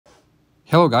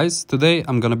Hello guys, today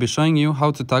I'm gonna be showing you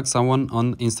how to tag someone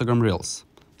on Instagram Reels.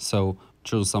 So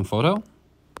choose some photo,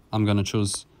 I'm gonna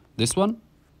choose this one,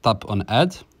 tap on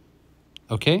add,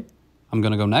 okay, I'm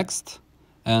gonna go next,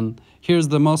 and here's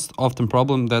the most often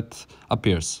problem that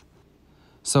appears.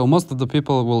 So most of the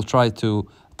people will try to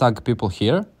tag people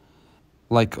here,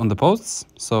 like on the posts,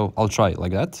 so I'll try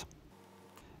like that.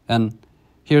 And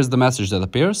here's the message that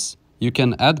appears. You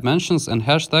can add mentions and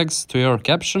hashtags to your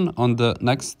caption on the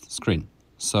next screen.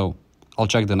 So I'll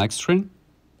check the next screen.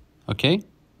 Okay,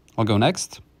 I'll go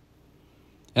next.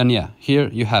 And yeah, here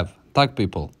you have tag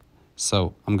people.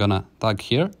 So I'm gonna tag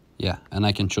here. Yeah, and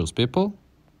I can choose people.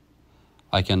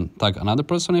 I can tag another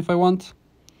person if I want.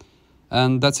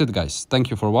 And that's it guys.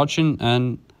 Thank you for watching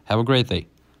and have a great day.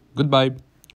 Goodbye.